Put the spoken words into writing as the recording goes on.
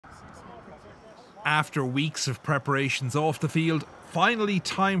After weeks of preparations off the field, finally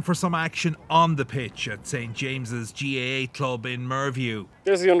time for some action on the pitch at St James's GAA club in Merview.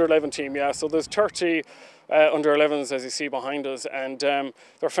 There's the under-11 team, yeah, so there's 30 under-11s as you see behind us, and they're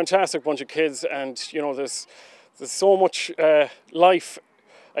a fantastic bunch of kids, and you know there's so much life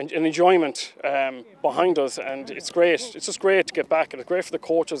and enjoyment behind us, and it's great. It's just great to get back, and it's great for the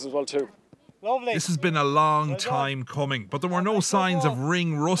coaches as well too. Lovely. This has been a long time coming, but there were no signs of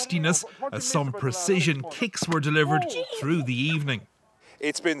ring rustiness as some precision kicks were delivered through the evening.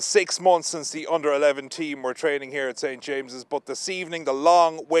 It's been 6 months since the under-11 team were training here at St James's, but this evening the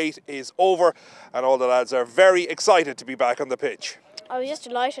long wait is over and all the lads are very excited to be back on the pitch. I was just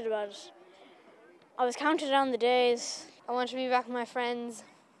delighted about it. I was counting down the days. I wanted to be back with my friends.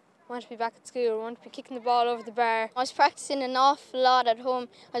 I want to be back at school, I want to be kicking the ball over the bar. I was practicing an awful lot at home.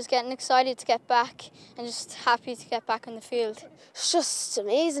 I was getting excited to get back and just happy to get back on the field. It's just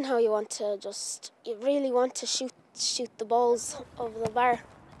amazing how you really want to shoot the balls over the bar.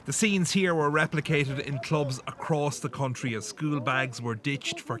 The scenes here were replicated in clubs across the country as school bags were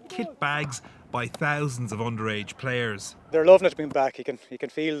ditched for kit bags by thousands of underage players. They're loving it being back. You can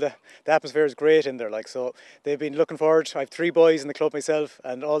feel the atmosphere is great in there. So they've been looking forward. I have 3 boys in the club myself,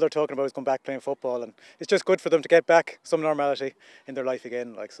 and all they're talking about is going back playing football. And it's just good for them to get back some normality in their life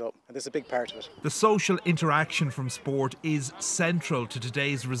again. And this is a big part of it. The social interaction from sport is central to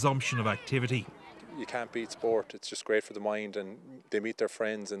today's resumption of activity. You can't beat sport. It's just great for the mind, and they meet their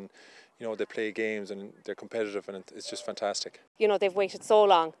friends, and you know they play games and they're competitive, and it's just fantastic. You know, they've waited so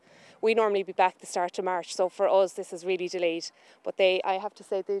long. We normally be back the start of March, so for us this is really delayed. But I have to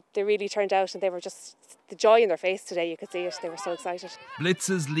say, they really turned out, and they were just the joy in their face today. You could see it. They were so excited.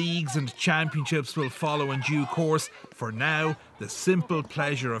 Blitzes, leagues and championships will follow in due course. For now, the simple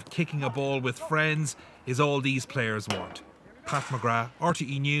pleasure of kicking a ball with friends is all these players want. Pat McGrath,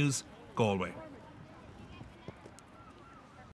 RTE News, Galway.